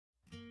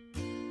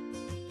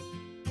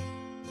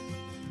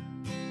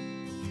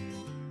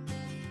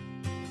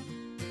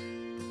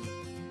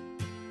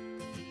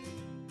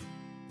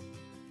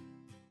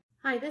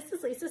Hi, this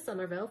is Lisa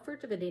Somerville for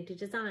Divinity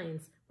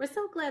Designs. We're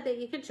so glad that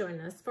you could join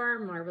us for our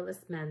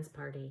marvelous men's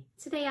party.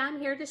 Today I'm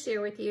here to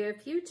share with you a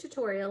few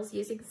tutorials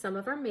using some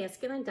of our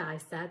masculine die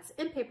sets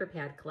and paper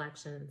pad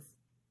collections.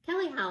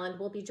 Kelly Holland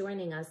will be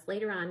joining us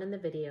later on in the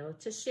video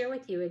to share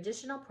with you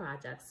additional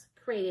projects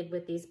created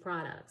with these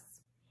products.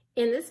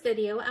 In this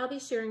video, I'll be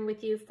sharing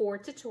with you 4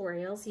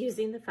 tutorials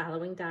using the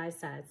following die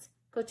sets: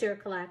 couture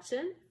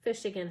collection,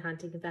 fishing and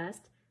hunting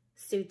vest,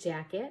 suit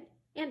jacket,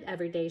 and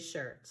everyday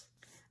shirt.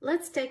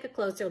 Let's take a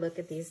closer look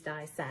at these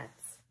die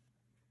sets.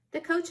 The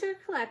Couture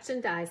Collection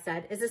die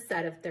set is a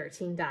set of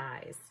 13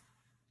 dies.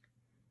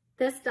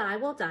 This die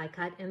will die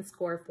cut and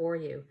score for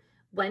you.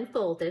 When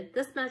folded,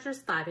 this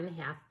measures 5.5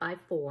 by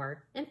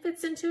 4 and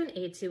fits into an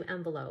A2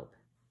 envelope.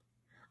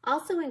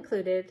 Also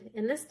included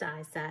in this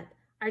die set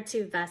are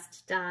 2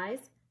 vest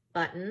dies,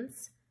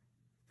 buttons,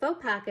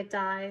 faux pocket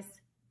dies,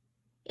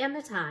 and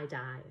the tie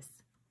dies.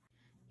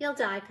 You'll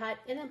die cut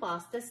and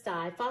emboss this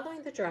die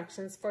following the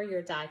directions for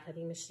your die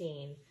cutting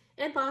machine.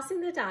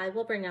 Embossing the die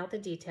will bring out the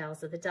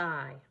details of the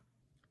die.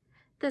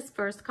 This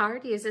first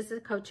card uses the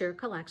Couture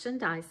Collection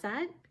die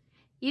set.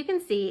 You can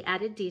see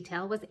added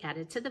detail was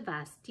added to the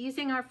vest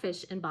using our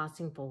fish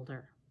embossing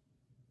folder.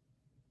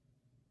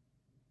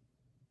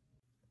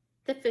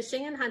 The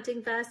fishing and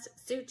hunting vest,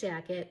 suit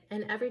jacket,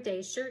 and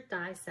everyday shirt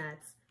die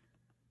sets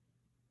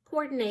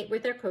coordinate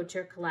with their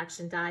Couture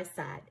Collection die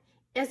set,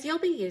 as you'll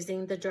be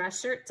using the dress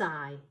shirt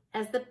die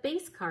as the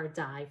base card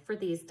die for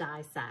these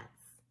die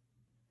sets.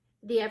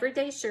 The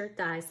everyday shirt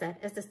die set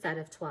is a set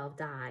of 12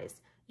 dies.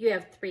 You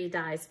have 3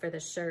 dies for the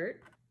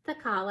shirt, the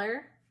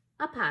collar,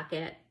 a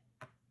pocket,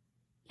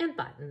 and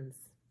buttons.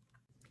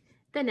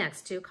 The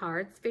next 2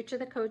 cards feature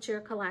the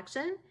Couture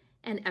Collection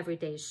and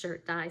everyday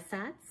shirt die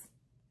sets.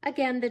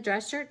 Again, the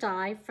dress shirt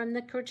die from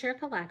the Couture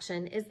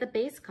Collection is the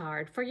base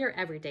card for your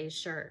everyday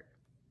shirt.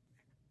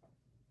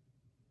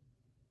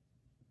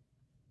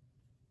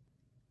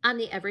 On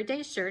the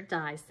everyday shirt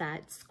die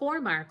set, score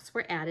marks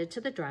were added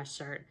to the dress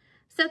shirt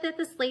so that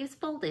the sleeves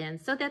fold in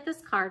so that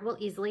this card will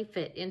easily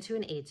fit into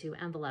an A2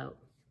 envelope.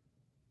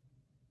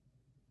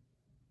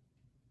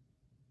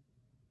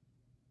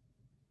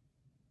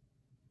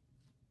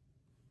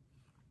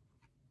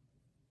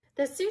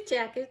 The suit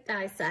jacket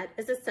die set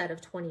is a set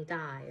of 20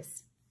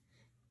 dies.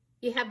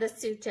 You have the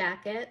suit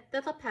jacket,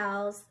 the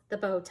lapels, the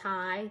bow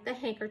tie, the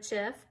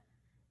handkerchief,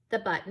 the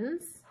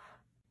buttons,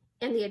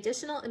 and the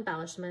additional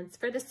embellishments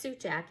for the suit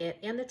jacket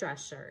and the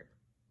dress shirt.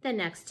 The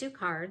next 2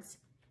 cards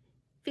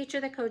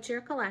feature the Couture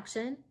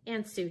Collection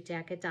and suit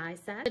jacket die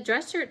set. The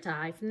dress shirt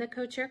die from the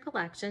Couture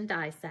Collection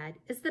die set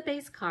is the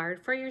base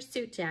card for your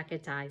suit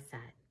jacket die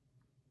set.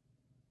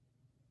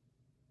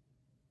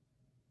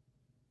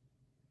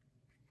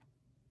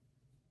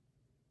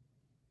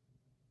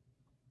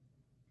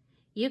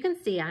 You can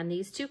see on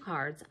these 2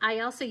 cards, I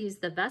also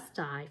used the vest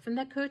die from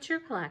the Couture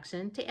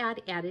Collection to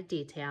add added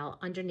detail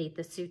underneath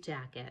the suit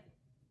jacket.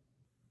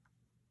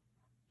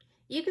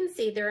 You can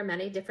see there are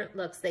many different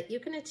looks that you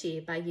can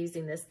achieve by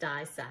using this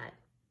die set.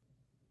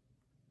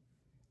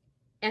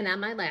 And on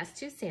my last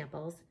 2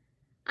 samples,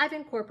 I've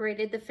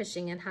incorporated the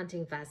fishing and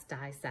hunting vest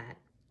die set.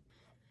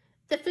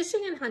 The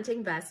fishing and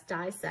hunting vest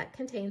die set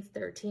contains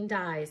 13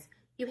 dies.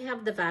 You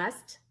have the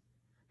vest,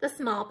 the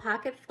small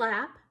pocket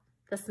flap,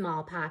 the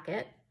small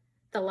pocket,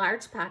 the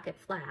large pocket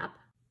flap,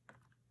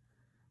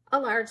 a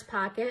large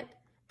pocket,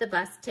 the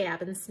vest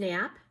tab and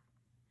snap,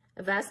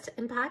 a vest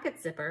and pocket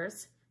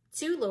zippers,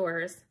 2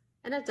 lures,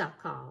 and a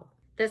duck call.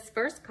 This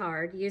first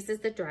card uses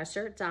the dress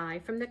shirt die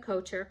from the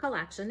Couture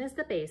Collection as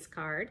the base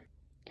card,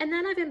 and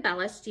then I've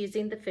embellished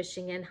using the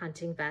fishing and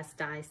hunting vest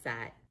die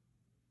set.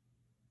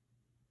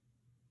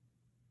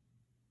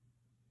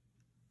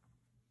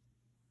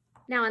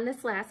 Now on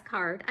this last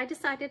card, I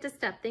decided to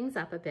step things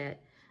up a bit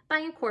by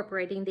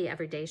incorporating the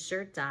everyday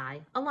shirt die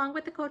along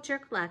with the Couture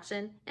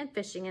Collection and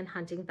fishing and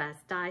hunting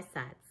vest die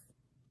sets.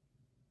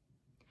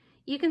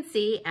 You can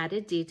see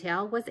added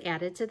detail was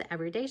added to the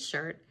everyday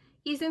shirt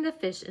using the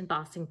fish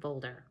embossing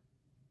folder.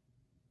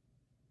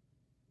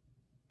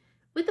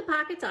 With the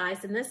pocket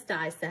dies in this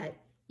die set,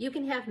 you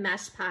can have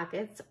mesh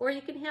pockets or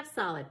you can have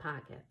solid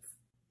pockets.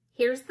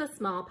 Here's the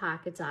small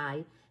pocket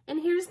die, and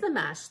here's the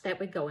mesh that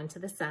would go into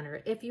the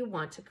center if you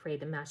want to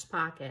create a mesh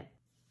pocket.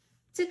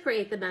 To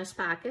create the mesh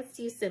pockets,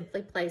 you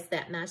simply place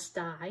that mesh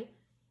die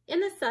in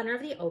the center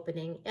of the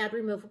opening, add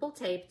removable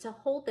tape to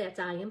hold that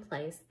die in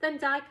place, then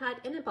die cut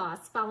and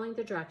emboss following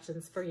the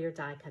directions for your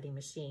die cutting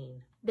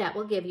machine. That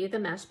will give you the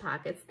mesh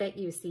pockets that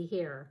you see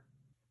here.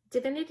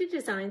 Divinity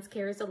Designs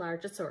carries a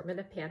large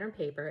assortment of pattern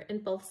paper in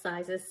both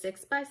sizes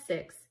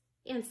 6x6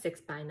 and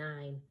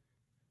 6x9.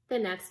 The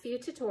next few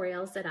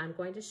tutorials that I'm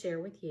going to share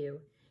with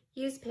you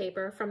use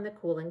paper from the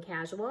Cool and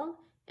Casual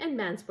and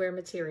Menswear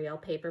material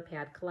paper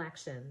pad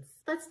collections.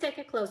 Let's take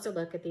a closer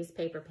look at these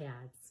paper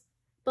pads.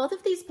 Both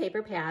of these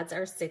paper pads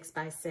are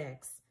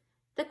 6x6.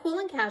 The Cool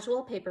and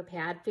Casual paper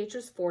pad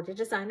features 40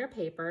 designer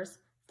papers,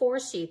 4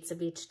 sheets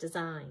of each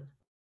design.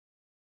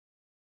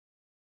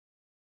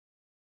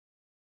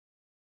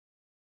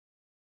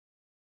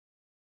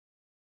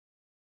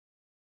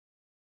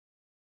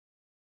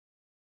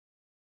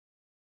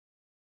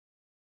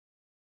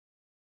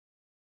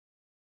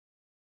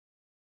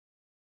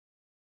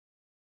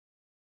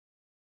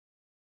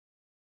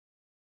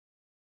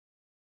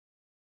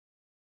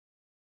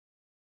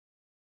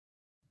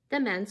 The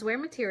menswear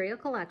material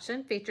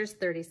collection features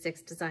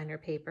 36 designer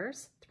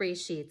papers, 3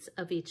 sheets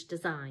of each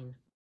design.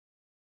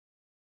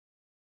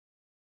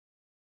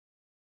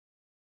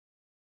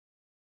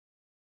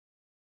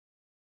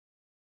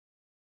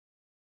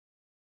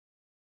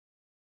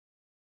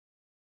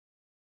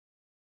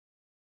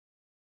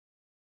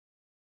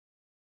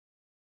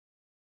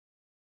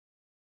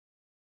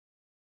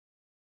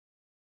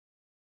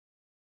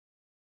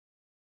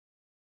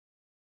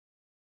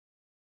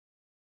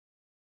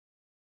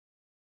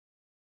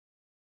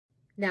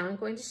 Now I'm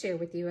going to share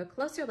with you a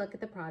closer look at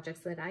the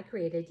projects that I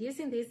created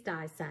using these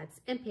die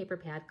sets and paper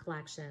pad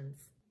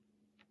collections.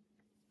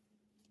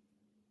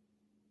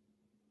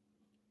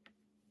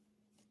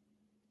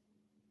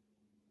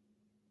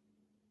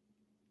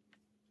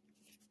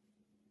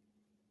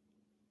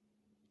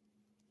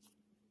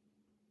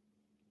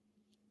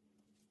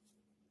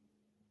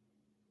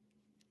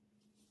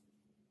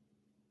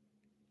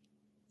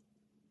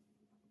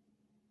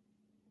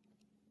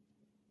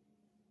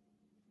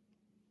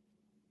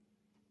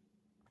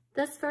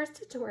 This first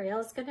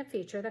tutorial is going to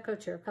feature the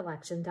Couture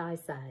Collection die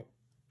set.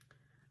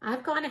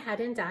 I've gone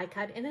ahead and die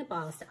cut and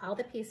embossed all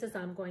the pieces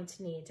I'm going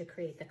to need to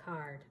create the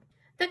card.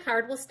 The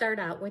card will start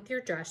out with your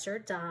dress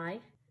shirt die.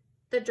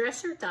 The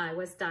dress shirt die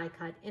was die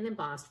cut and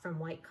embossed from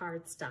white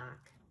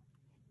cardstock.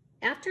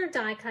 After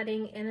die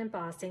cutting and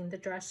embossing the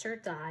dress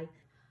shirt die,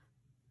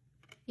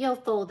 you'll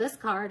fold this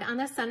card on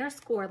the center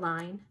score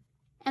line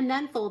and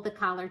then fold the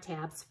collar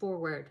tabs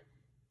forward.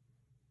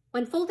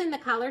 When folding the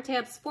collar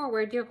tabs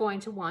forward, you're going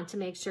to want to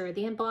make sure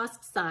the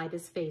embossed side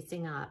is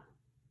facing up.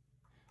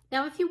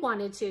 Now, if you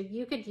wanted to,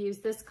 you could use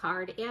this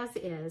card as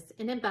is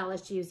and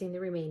embellish using the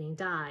remaining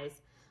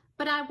dies,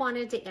 but I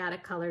wanted to add a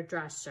colored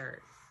dress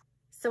shirt.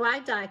 So I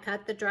die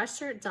cut the dress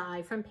shirt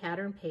die from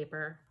pattern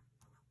paper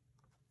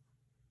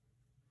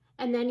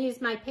and then use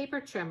my paper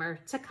trimmer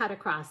to cut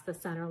across the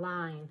center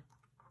line.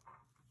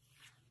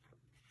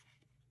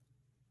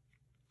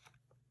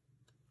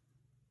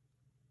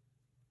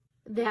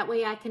 That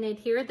way I can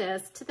adhere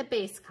this to the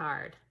base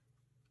card.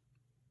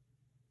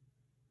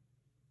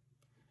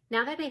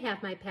 Now that I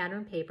have my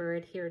pattern paper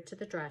adhered to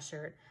the dress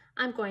shirt,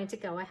 I'm going to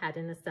go ahead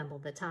and assemble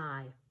the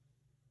tie.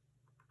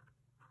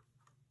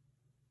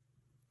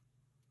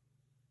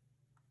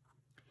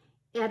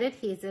 Add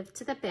adhesive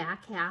to the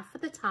back half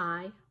of the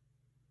tie.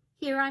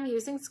 Here I'm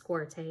using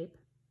score tape,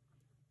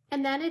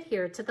 and then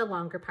adhere to the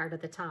longer part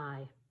of the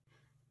tie.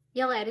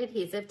 You'll add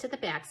adhesive to the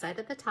back side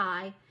of the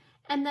tie,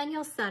 and then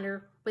you'll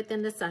center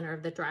within the center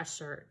of the dress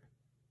shirt.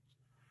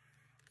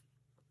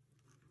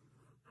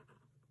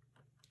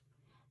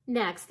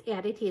 Next,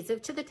 add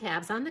adhesive to the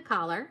tabs on the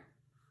collar.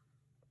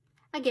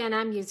 Again,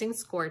 I'm using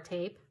score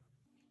tape.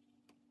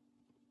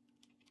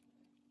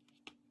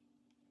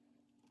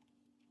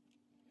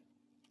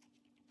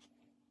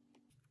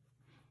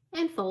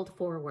 And fold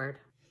forward.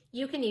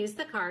 You can use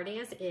the card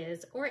as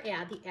is or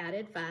add the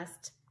added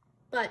vest,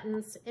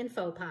 buttons, and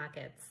faux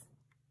pockets.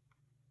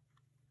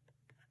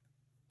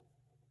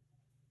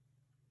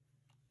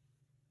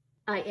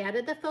 I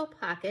added the faux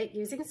pocket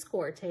using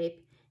score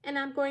tape, and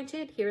I'm going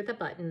to adhere the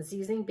buttons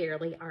using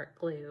Barely Art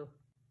Glue.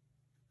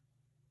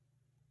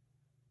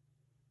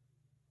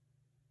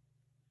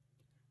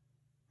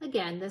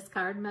 Again, this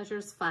card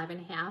measures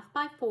 5.5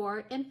 by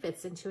 4 and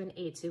fits into an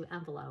A2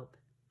 envelope.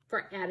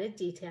 For added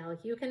detail,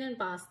 you can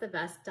emboss the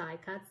vest die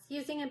cuts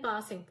using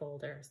embossing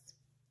folders.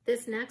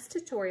 This next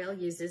tutorial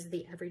uses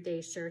the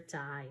Everyday Shirt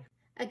die.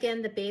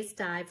 Again, the base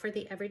die for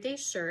the Everyday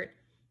Shirt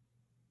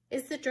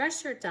is the dress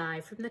shirt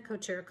die from the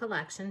Couture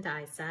Collection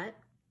die set.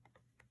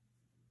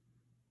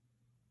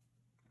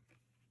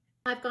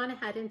 I've gone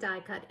ahead and die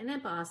cut and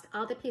embossed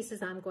all the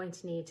pieces I'm going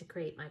to need to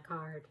create my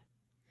card.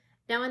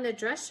 Now in the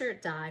dress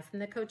shirt die from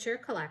the Couture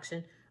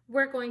Collection,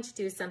 we're going to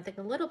do something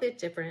a little bit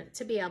different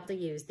to be able to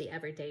use the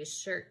Everyday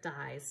Shirt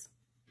dies.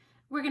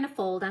 We're going to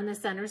fold on the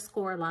center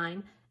score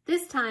line.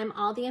 This time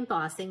all the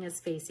embossing is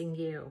facing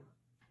you.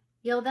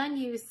 You'll then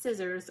use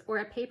scissors or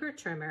a paper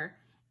trimmer,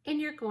 and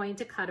you're going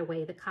to cut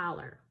away the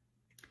collar.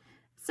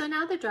 So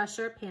now the dress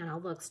shirt panel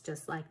looks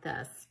just like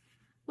this,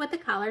 with the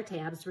collar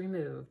tabs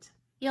removed.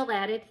 You'll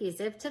add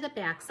adhesive to the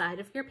back side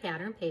of your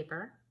pattern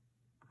paper.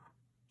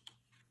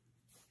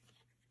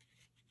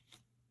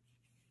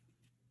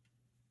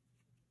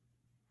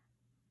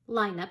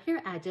 Line up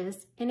your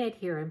edges and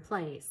adhere in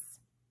place.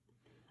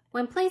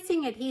 When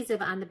placing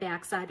adhesive on the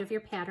back side of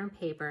your pattern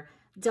paper,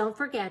 don't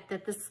forget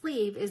that the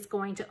sleeve is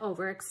going to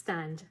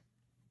overextend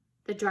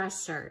the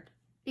dress shirt,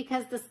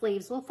 because the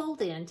sleeves will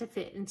fold in to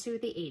fit into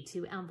the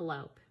A2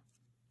 envelope.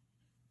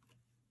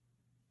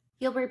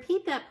 You'll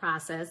repeat that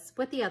process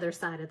with the other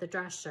side of the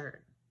dress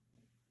shirt.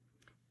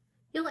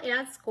 You'll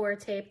add score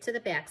tape to the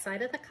back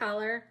side of the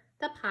collar,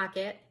 the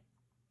pocket,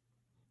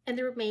 and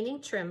the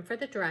remaining trim for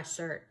the dress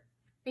shirt.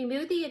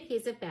 Remove the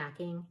adhesive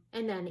backing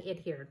and then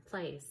adhere in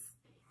place.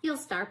 You'll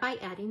start by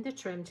adding the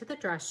trim to the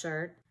dress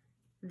shirt,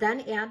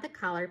 then add the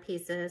collar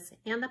pieces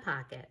and the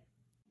pocket.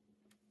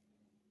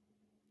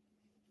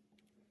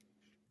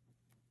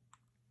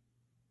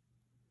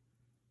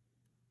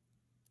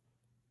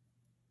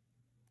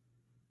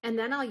 And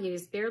then I'll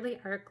use Barely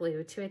Art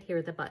glue to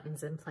adhere the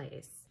buttons in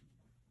place.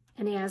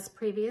 And as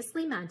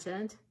previously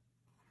mentioned,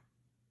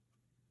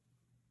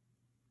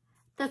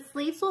 the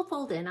sleeves will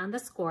fold in on the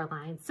score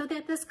line so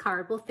that this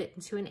card will fit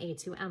into an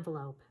A2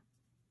 envelope.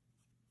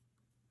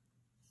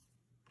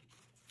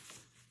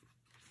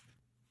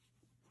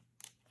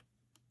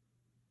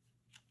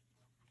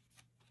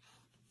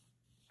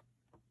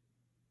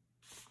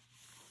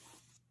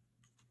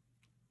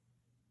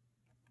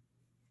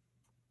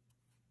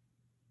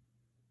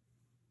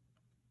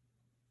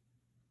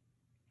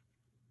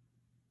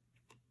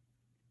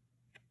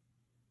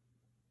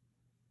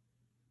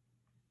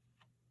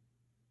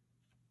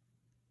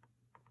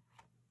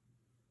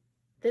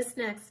 This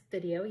next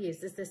video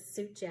uses this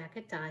suit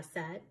jacket die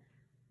set,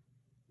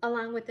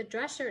 along with the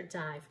dress shirt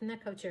die from the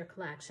Couture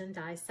Collection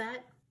die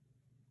set.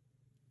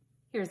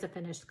 Here's a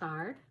finished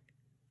card.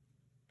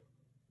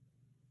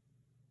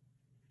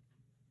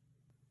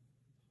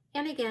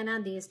 And again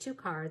on these two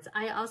cards,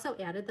 I also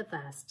added the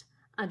vest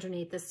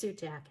underneath the suit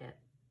jacket.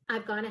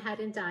 I've gone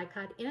ahead and die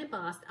cut and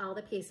embossed all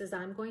the pieces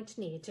I'm going to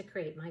need to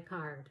create my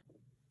card.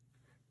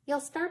 You'll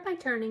start by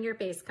turning your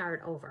base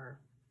card over.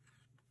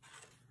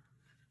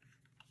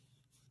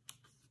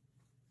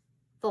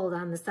 Fold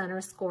on the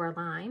center score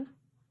line,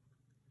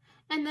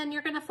 and then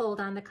you're going to fold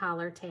on the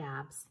collar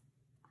tabs.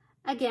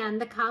 Again,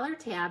 the collar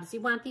tabs, you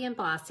want the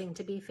embossing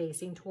to be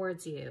facing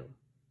towards you.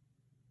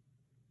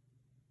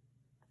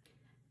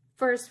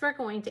 First, we're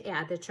going to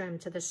add the trim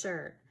to the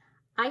shirt.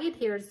 I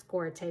adhered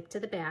score tape to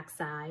the back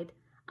side.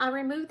 I'll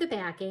remove the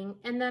backing,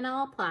 and then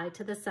I'll apply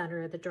to the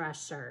center of the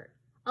dress shirt,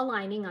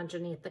 aligning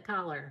underneath the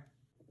collar.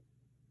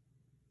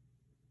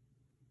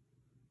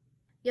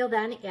 You'll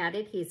then add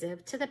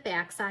adhesive to the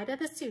back side of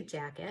the suit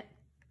jacket.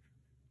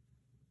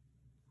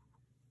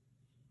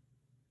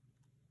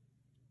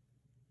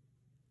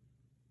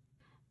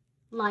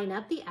 Line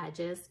up the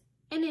edges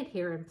and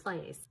adhere in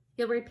place.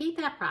 You'll repeat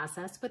that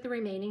process with the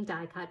remaining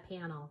die cut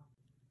panel.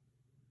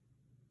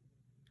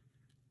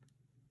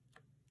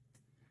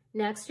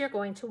 Next, you're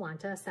going to want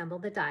to assemble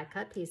the die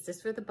cut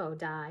pieces for the bow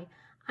die.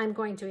 I'm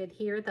going to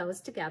adhere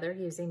those together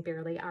using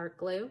Barely Art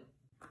glue.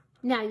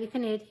 Now you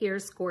can adhere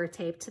score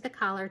tape to the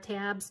collar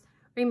tabs,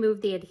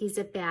 remove the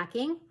adhesive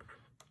backing,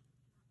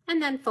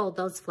 and then fold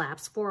those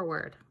flaps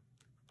forward.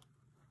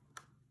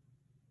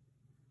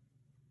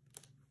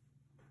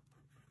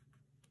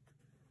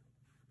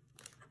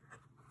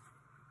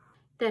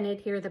 Then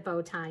adhere the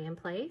bow tie in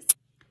place.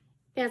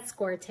 Add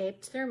score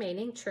tape to the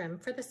remaining trim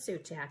for the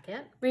suit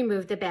jacket.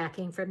 Remove the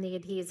backing from the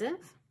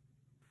adhesive.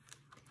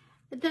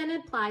 Then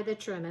apply the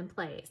trim in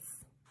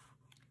place.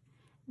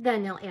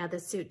 Then you'll add the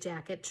suit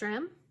jacket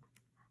trim.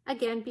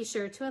 Again, be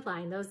sure to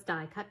align those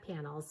die cut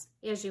panels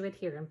as you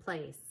adhere in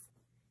place.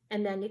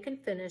 And then you can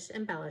finish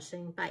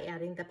embellishing by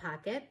adding the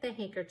pocket, the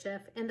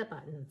handkerchief, and the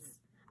buttons.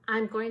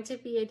 I'm going to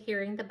be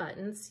adhering the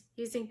buttons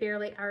using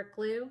Barely Art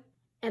glue,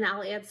 and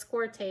I'll add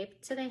score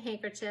tape to the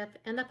handkerchief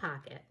and the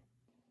pocket.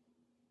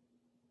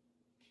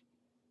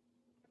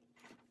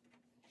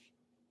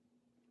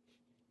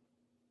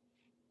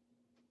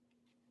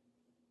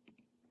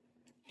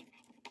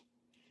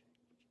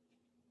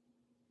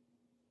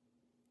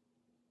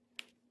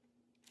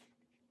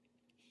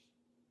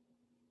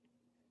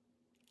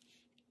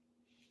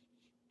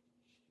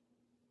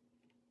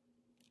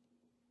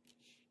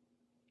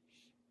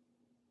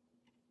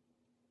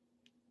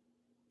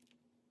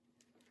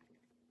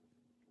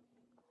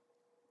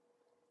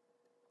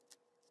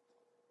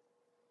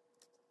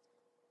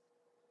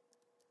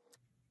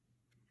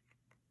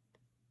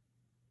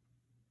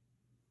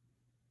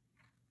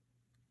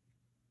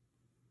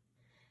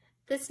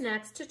 This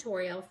next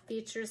tutorial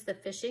features the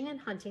fishing and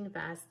hunting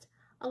vest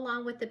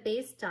along with the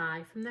base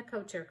die from the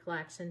Couture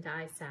Collection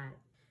die set.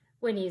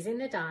 When using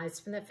the dies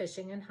from the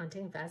fishing and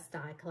hunting vest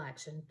die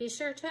collection, be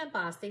sure to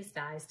emboss these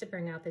dies to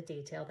bring out the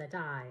detail of the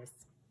dies.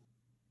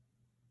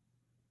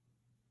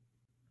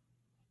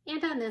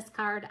 And on this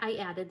card, I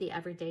added the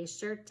everyday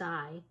shirt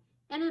die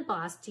and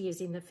embossed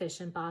using the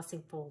fish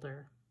embossing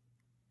folder.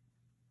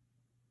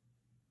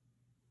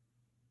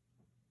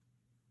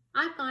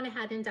 I've gone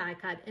ahead and die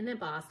cut and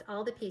embossed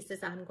all the pieces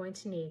I'm going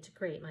to need to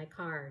create my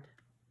card.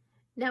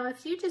 Now,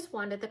 if you just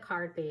wanted the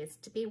card base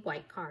to be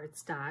white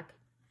cardstock,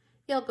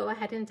 you'll go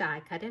ahead and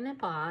die cut and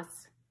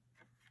emboss,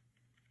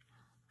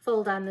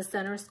 fold on the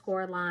center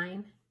score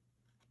line,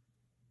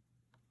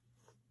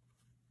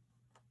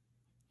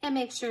 and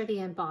make sure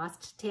the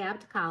embossed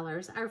tabbed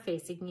collars are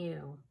facing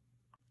you.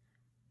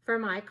 For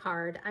my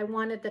card, I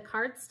wanted the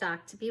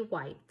cardstock to be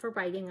white for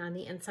writing on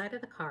the inside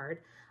of the card,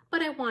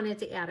 but I wanted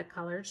to add a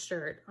colored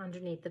shirt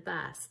underneath the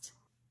vest.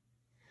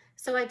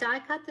 So I die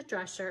cut the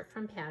dress shirt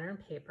from pattern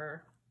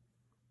paper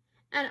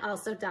and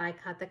also die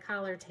cut the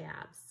collar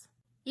tabs.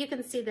 You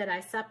can see that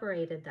I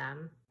separated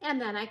them and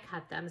then I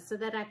cut them so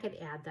that I could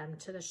add them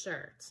to the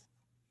shirt.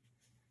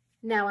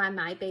 Now on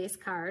my base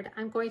card,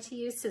 I'm going to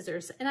use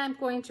scissors and I'm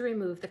going to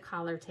remove the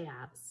collar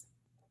tabs.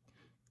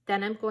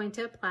 Then I'm going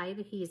to apply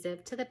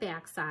adhesive to the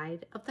back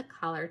side of the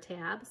collar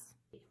tabs,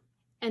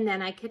 and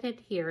then I can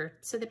adhere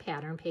to the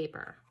pattern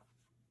paper.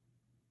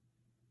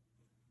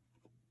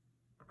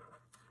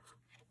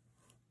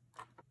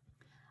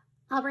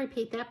 I'll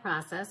repeat that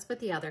process with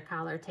the other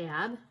collar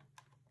tab.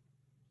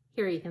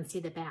 Here you can see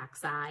the back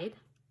side.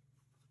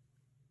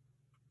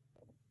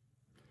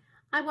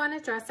 I want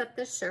to dress up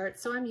this shirt,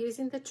 so I'm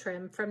using the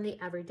trim from the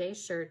Everyday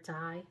Shirt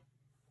die.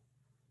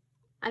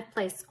 I've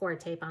placed score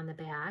tape on the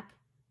back,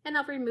 and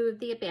I'll remove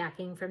the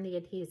backing from the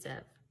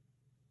adhesive.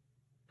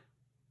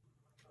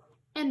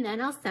 And then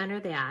I'll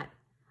center that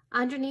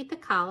underneath the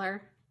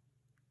collar,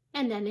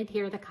 and then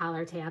adhere the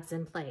collar tabs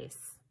in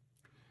place.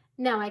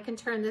 Now I can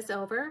turn this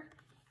over,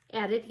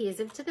 add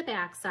adhesive to the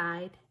back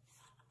side,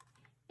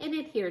 and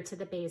adhere to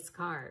the base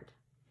card.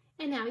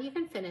 And now you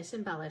can finish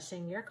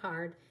embellishing your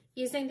card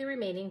using the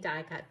remaining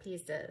die cut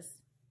pieces.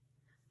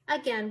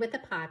 Again, with the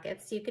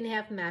pockets, you can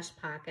have mesh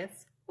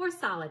pockets or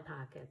solid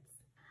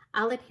pockets.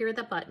 I'll adhere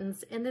the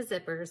buttons and the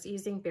zippers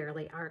using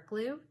Barely Art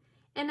Glue,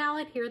 and I'll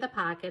adhere the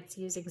pockets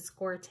using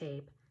score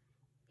tape,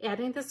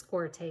 adding the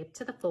score tape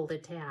to the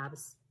folded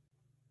tabs.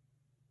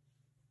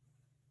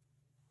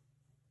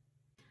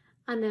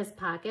 On this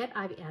pocket,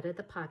 I've added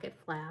the pocket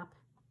flap.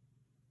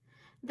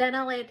 Then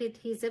I'll add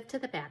adhesive to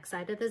the back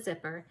side of the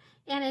zipper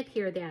and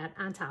adhere that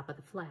on top of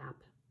the flap.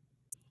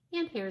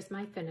 And here's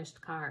my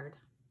finished card.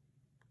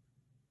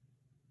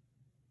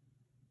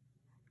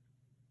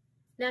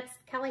 Next,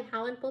 Kelly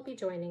Holland will be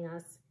joining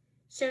us,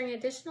 sharing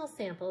additional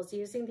samples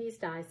using these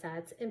die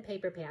sets in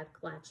paper pad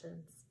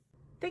collections.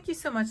 Thank you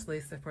so much,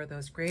 Lisa, for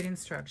those great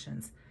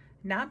instructions.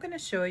 Now I'm going to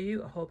show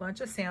you a whole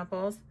bunch of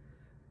samples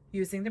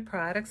using the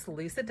products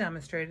Lisa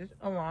demonstrated,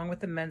 along with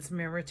the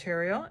Menswear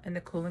material and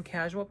the cool and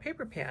casual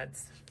paper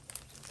pads.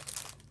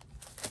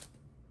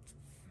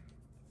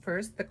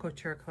 First, the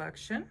Couture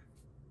collection.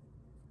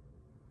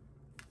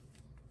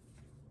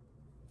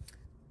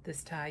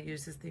 This tie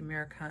uses the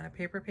Americana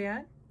paper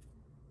pad.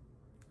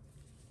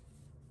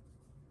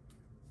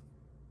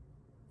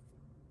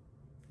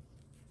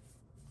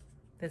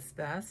 This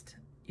vest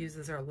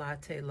uses our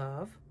Latte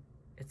Love.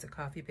 It's a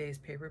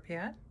coffee-based paper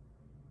pad.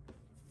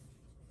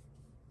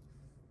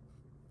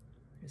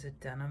 Here's a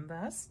denim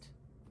vest.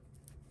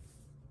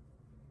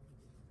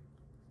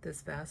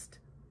 This vest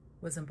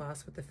was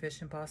embossed with the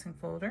fish embossing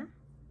folder.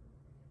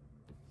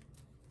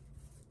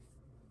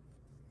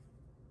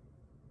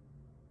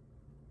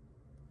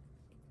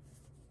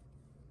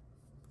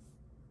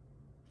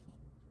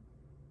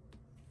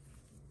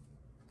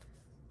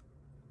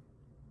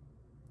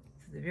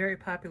 This is a very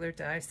popular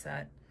die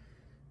set.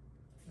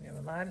 We have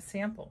a lot of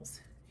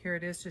samples. Here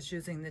it is, just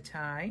using the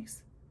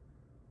ties.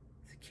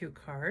 It's a cute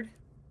card.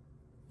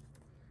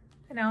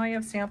 And now I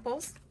have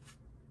samples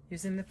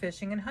using the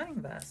fishing and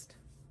hunting vest.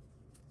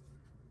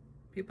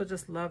 People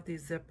just love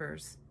these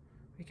zippers.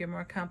 We get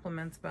more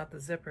compliments about the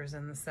zippers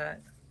in the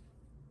set.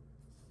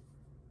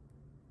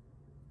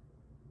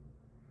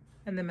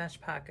 And the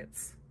mesh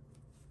pockets.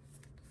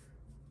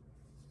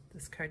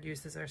 This card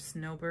uses our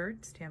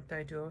Snowbird Stamped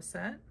Die Duo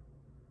set.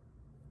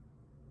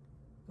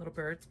 Little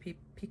birds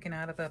peeking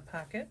out of the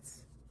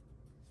pockets.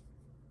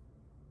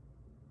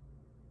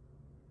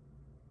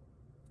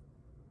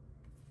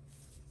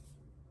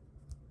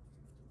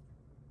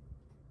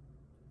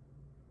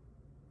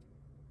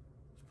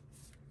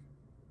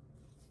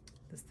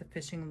 The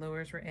fishing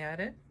lures were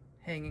added,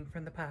 hanging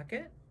from the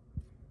pocket.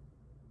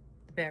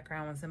 The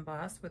background was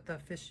embossed with the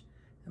fish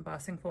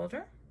embossing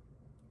folder.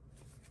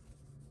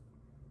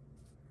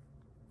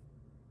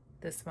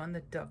 This one, the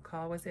duck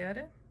call, was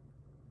added.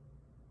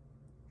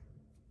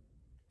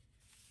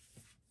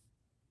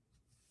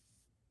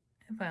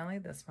 And finally,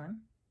 this one.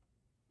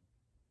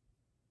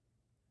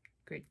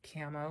 Great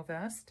camo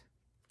vest.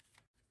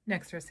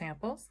 Next are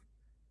samples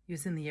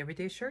using the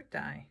Everyday Shirt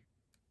die.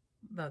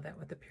 Love that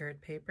with the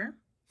paired paper.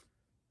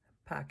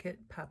 Pocket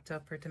popped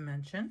up for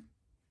dimension.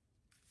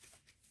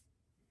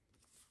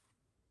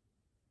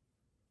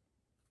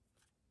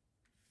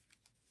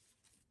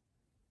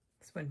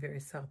 This one very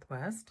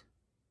Southwest.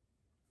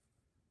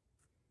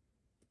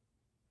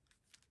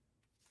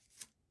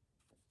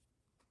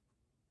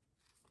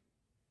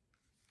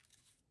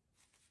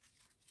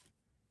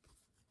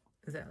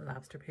 Is that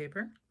lobster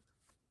paper?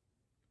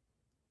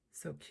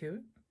 So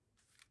cute.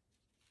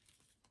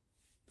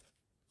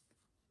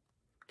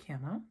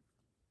 Camo.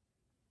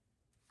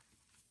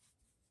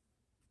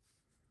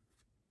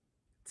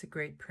 It's a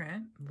great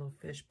print, little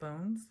fish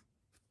bones.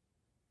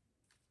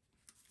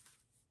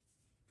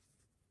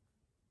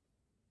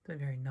 They're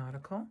very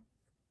nautical.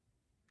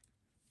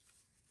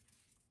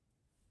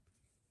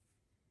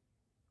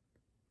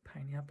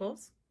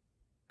 Pineapples,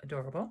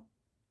 adorable.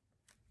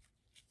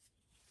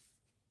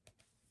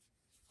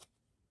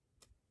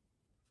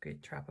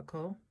 Great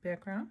tropical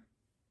background.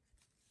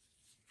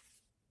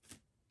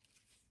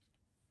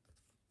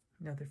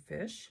 Another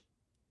fish.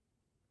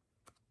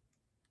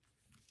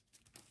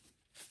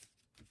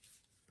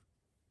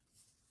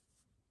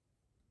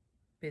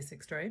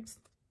 Basic stripes.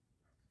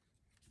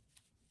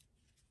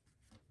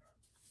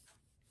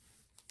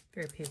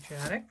 Very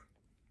patriotic,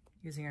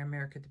 using our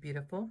America the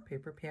Beautiful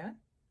paper pad.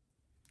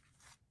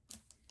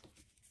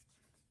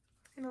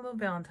 And a little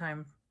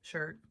Valentine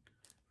shirt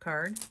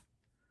card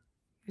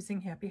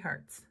using happy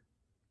hearts.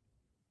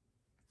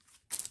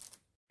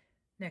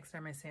 Next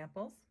are my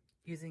samples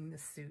using the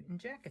suit and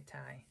jacket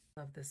tie.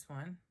 Love this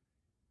one.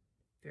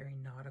 Very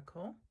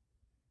nautical.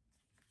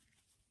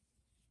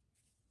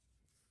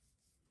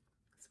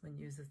 This one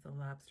uses the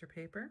lobster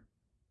paper.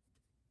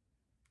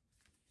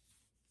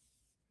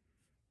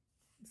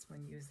 This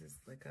one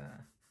uses like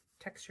a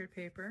textured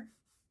paper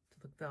to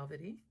look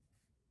velvety.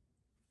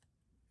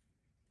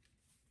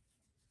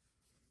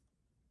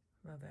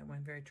 Love that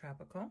one, very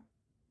tropical.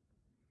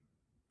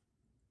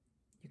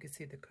 You can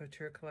see the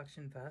Couture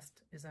Collection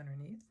vest is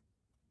underneath.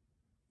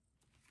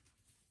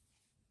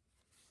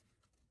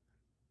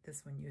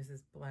 This one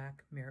uses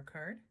black mirror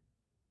card.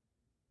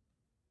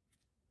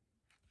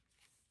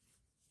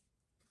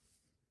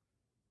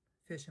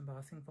 Fish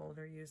embossing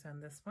folder used on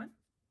this one.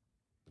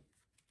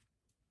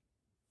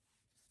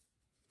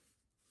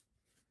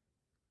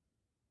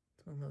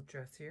 It's a little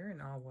dressier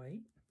in all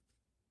white.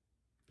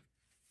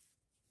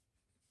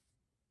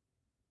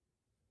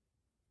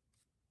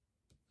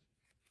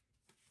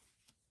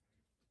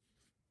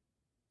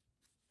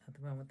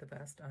 The one with the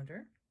vest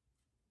under.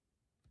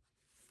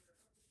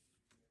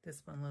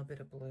 This one a little bit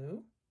of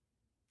blue.